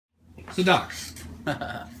So, Doc,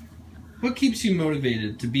 what keeps you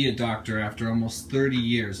motivated to be a doctor after almost 30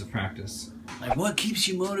 years of practice? Like, what keeps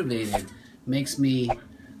you motivated makes me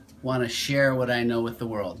want to share what I know with the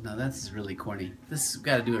world. Now, that's really corny. This has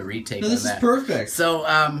got to do a retake No, on this that. is perfect. So,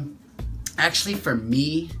 actually, for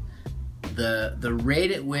me, the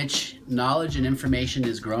rate at which knowledge and information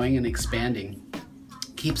is growing and expanding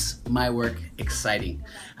keeps my work exciting.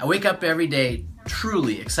 I wake up every day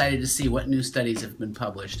truly excited to see what new studies have been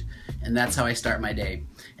published, and that's how I start my day.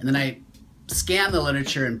 And then I scan the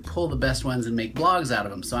literature and pull the best ones and make blogs out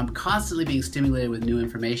of them, so I'm constantly being stimulated with new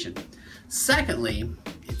information. Secondly,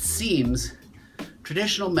 it seems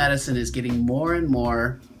traditional medicine is getting more and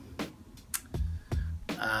more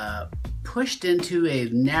pushed into a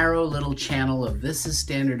narrow little channel of this is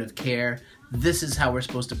standard of care, this is how we're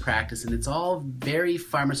supposed to practice, and it's all very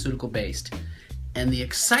pharmaceutical based. And the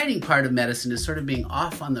exciting part of medicine is sort of being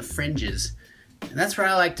off on the fringes, and that's where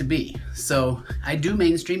I like to be. So I do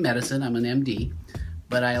mainstream medicine, I'm an MD,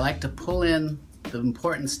 but I like to pull in the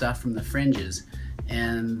important stuff from the fringes,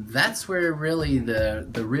 and that's where really the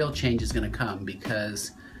real change is going to come,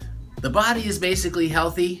 because the body is basically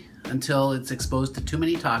healthy until it's exposed to too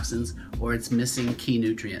many toxins or it's missing key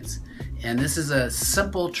nutrients. And this is a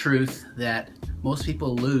simple truth that most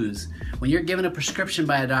people lose. When you're given a prescription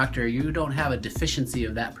by a doctor, you don't have a deficiency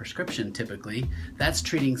of that prescription typically. That's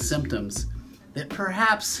treating symptoms that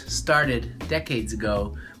perhaps started decades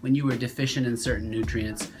ago when you were deficient in certain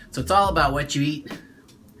nutrients. So it's all about what you eat,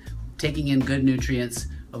 taking in good nutrients,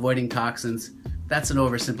 avoiding toxins. That's an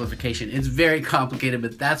oversimplification. It's very complicated,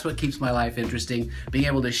 but that's what keeps my life interesting, being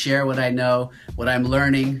able to share what I know, what I'm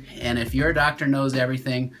learning. And if your doctor knows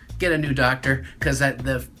everything, get a new doctor, because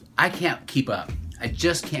I can't keep up. I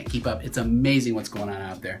just can't keep up. It's amazing what's going on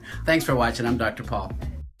out there. Thanks for watching. I'm Dr. Paul.